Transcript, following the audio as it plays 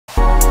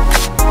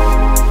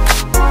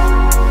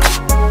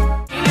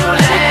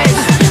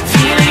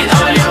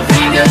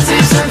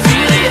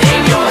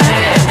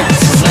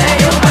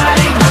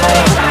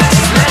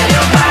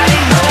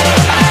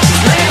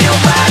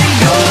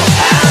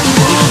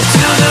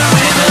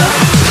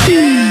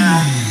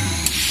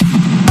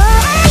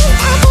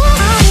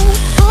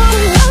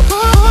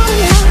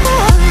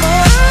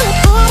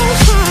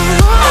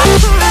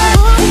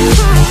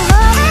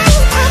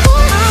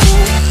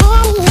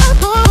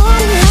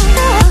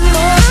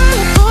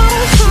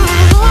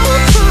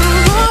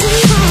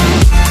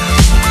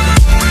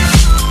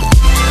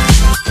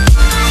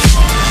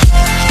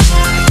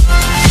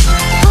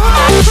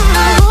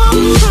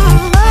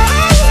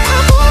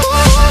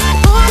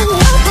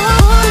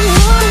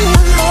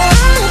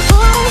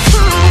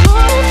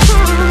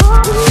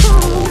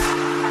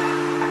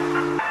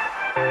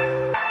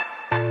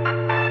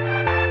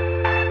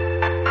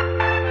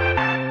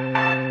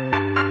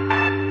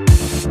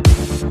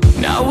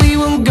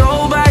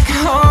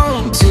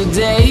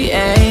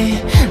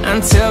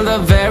until the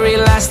very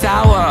last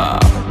hour.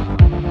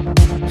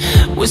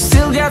 We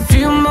still got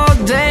few more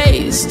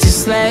days to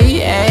slay.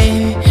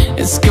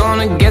 It's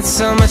gonna get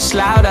so much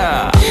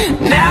louder.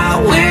 Now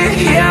we're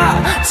here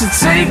to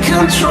take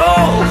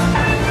control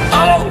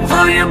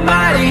over your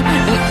body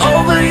and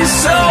over your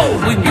soul.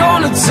 We're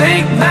gonna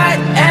take back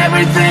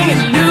everything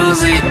and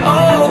lose it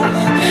all.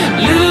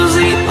 Lose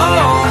it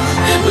all.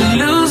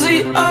 Lose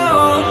it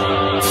all.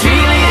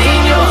 Feel it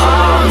in your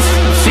arms,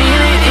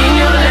 feel it in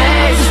your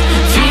legs,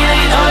 feel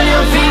it on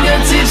your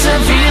fingertips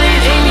and feel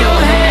it in your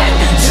head.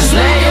 Just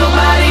let your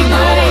body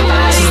go,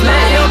 just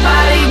let your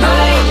body go,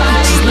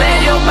 just let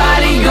your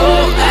body go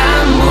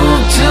and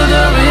move to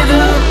the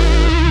rhythm.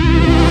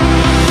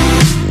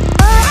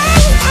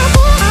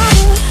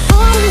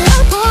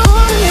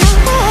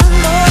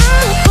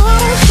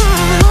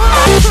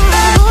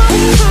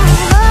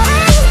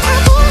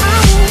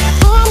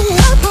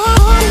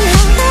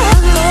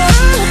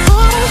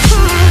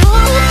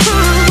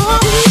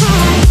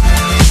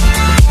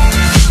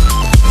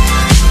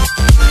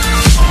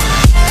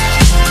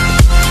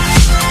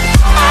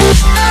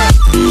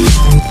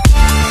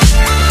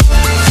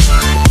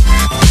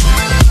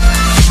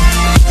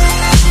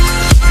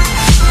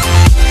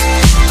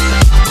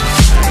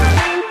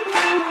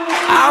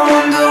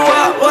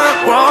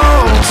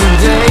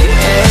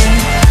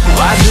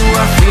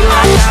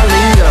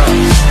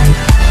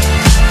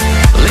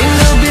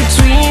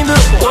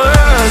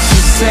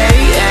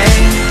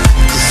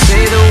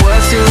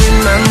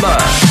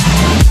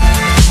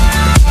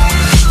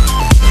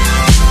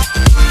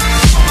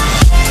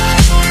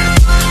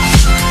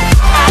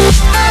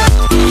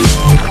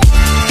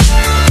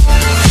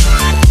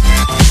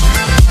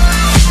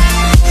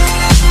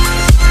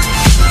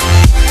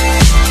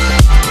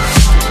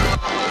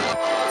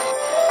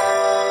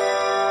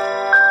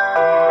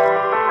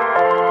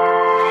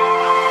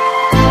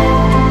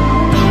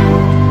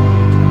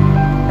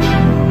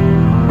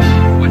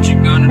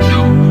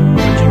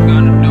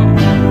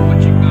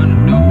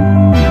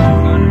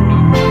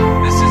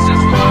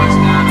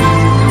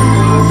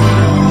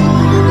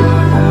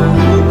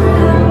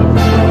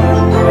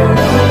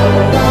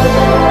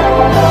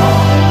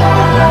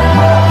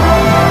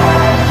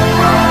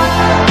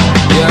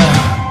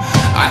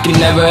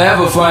 Never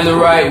ever find the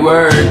right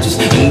words,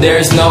 and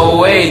there's no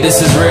way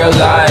this is real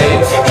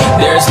life.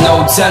 There's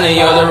no telling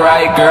you're the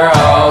right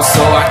girl,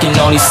 so I can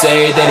only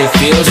say that it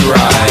feels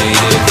right.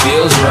 It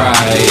feels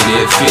right,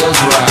 it feels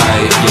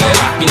right. Yeah,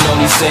 I can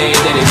only say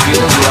that it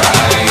feels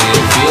right.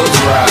 It feels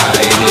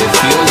right, it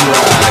feels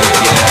right.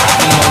 Yeah,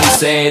 I can only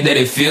say that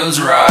it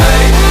feels right. Feels right.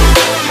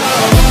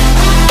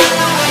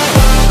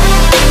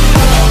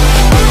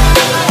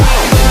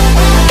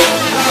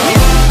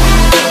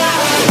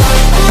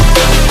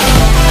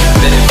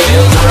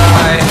 Feels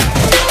right.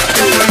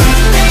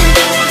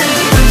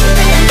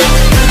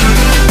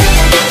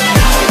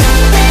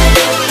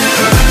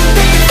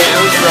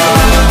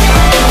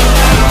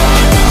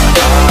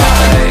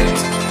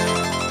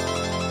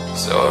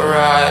 So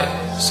right,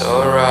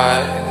 so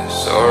right,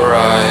 so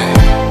right.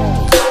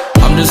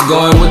 I'm just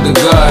going with the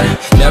gut.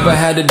 Never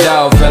had a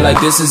doubt, felt like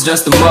this is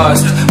just a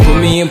must. Put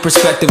me in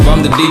perspective,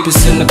 I'm the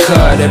deepest in the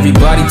cut.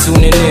 Everybody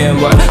tuning in,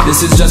 but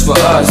this is just for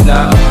us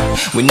now.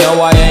 We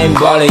know I ain't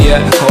ballin'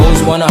 yet.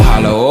 Hoes wanna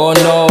holler, oh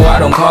no, I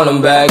don't call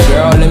them back.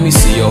 Girl, let me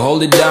see you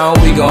hold it down,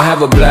 we gon'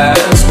 have a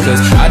blast. Cause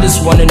I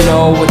just wanna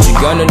know what you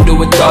gonna do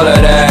with all of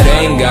that.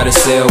 Ain't gotta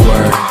say a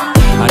word,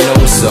 I know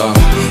what's up.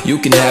 You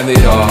can have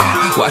it all,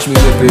 watch me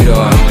rip it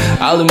off.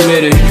 I'll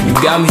admit it, you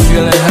got me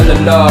feeling hella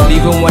love.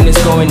 Even when it's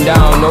going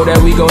down, know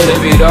that we gon'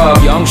 live it up.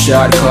 Young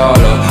shot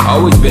caller,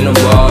 always been a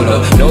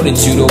baller. Know that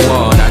you the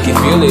one, I can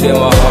feel it in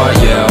my heart.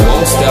 Yeah, I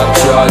won't stop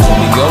charging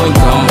me, go and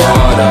come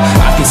harder.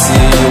 I can see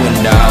you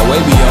and I,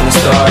 way beyond the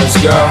stars,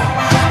 girl.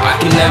 I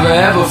can never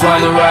ever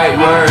find the right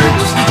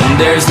words, and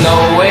there's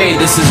no way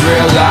this is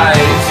real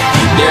life.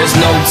 There's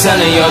no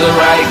telling you're the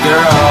right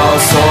girl,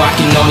 so I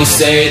can only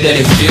say that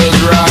it feels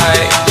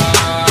right.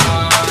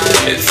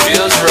 It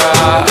feels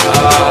right.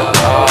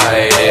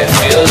 It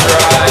feels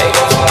right.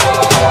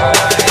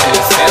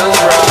 It feels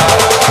right.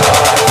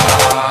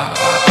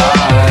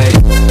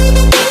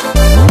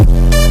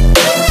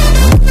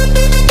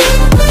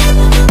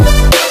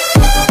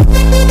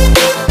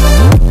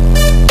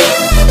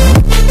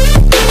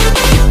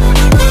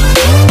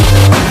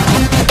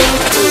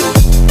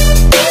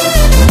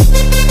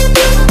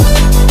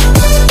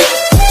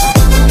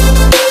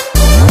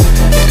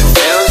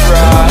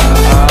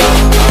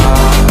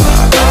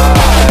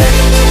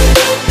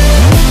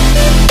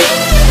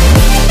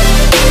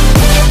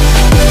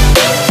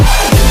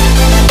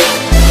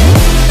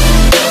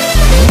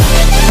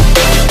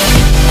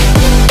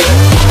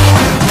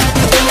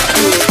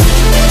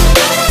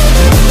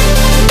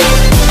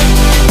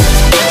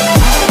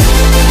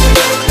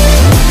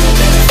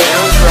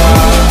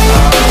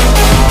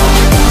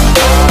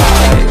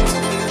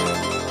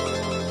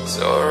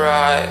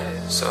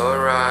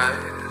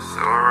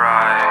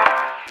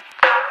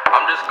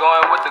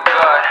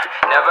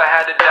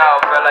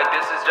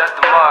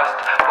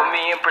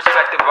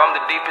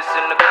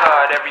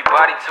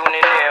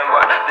 tuning in,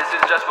 but this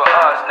is just for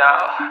us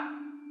now.